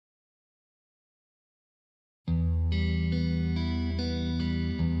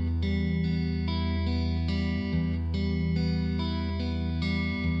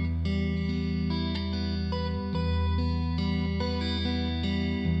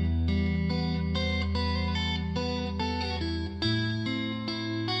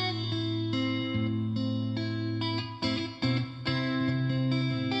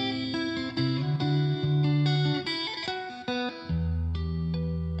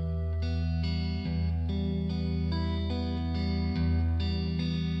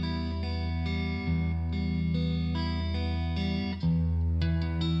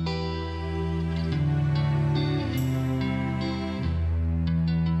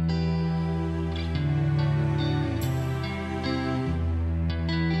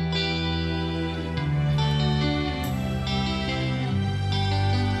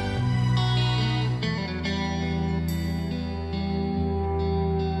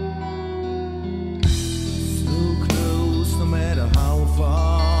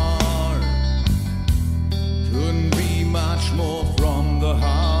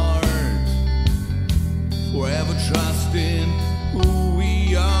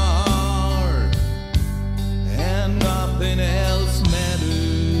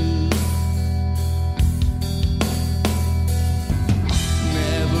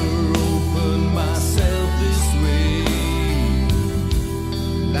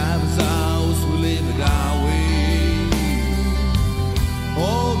is ours, we live it our way.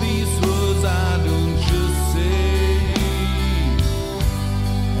 All these words I don't just say,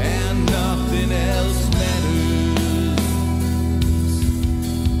 and nothing else matters.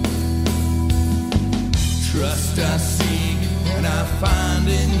 Trust I seek and I find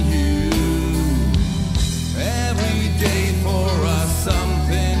in you. Every day for us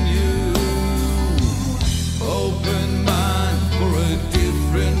something new. Open mind for a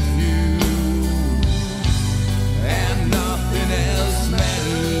different view, and nothing else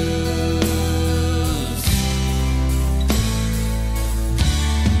matters.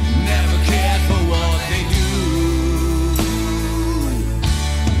 Never cared for what they do,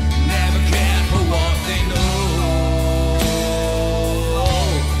 never cared for what they know,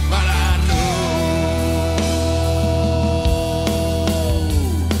 but I know.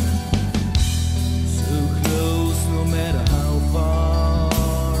 So close no matter how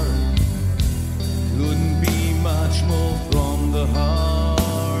far, couldn't be much more from the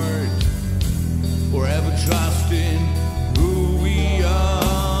heart. Forever trusting who we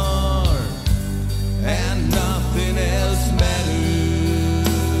are, and nothing else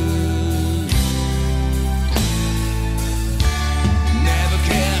matters. Never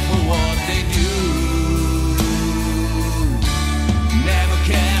cared for what they do, never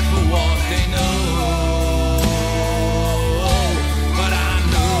cared for what they know, but I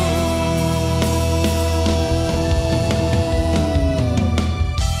know.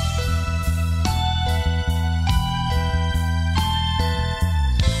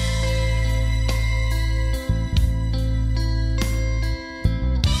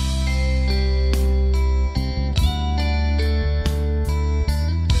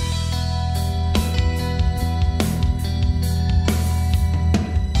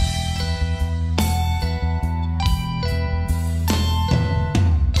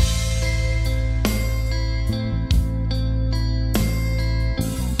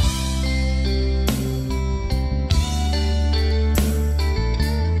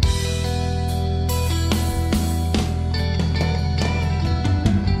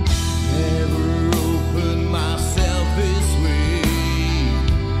 Never opened myself this way.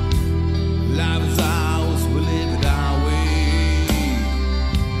 Life is ours, we live it our way.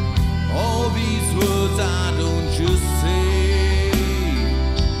 All these words I don't just say,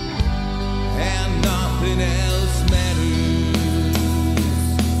 and nothing else matters.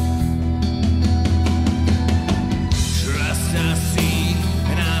 Trust I seek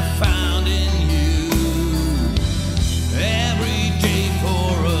and I found in you. Every day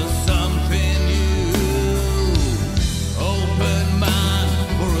for us something new. Open mind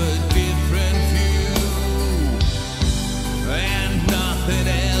for a different view, and nothing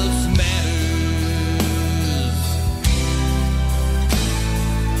else matters.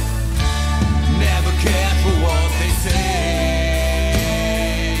 Never cared for what they say,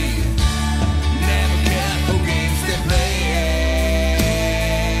 never cared for games they play,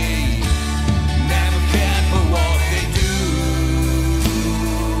 never cared for what they do,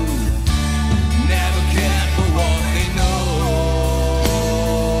 never cared for what they know,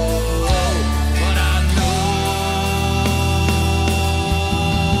 but I know.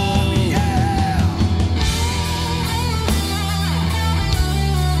 Yeah.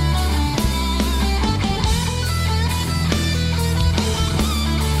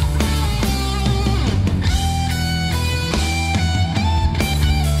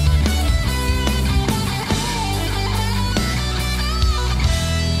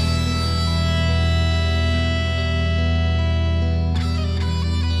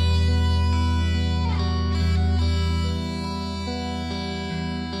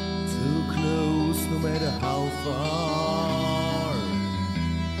 Too close no matter how far,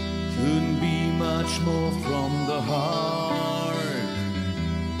 couldn't be much more from the heart.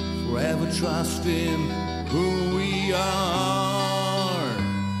 Forever trusting who we are,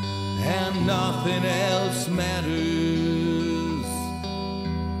 and nothing else matters.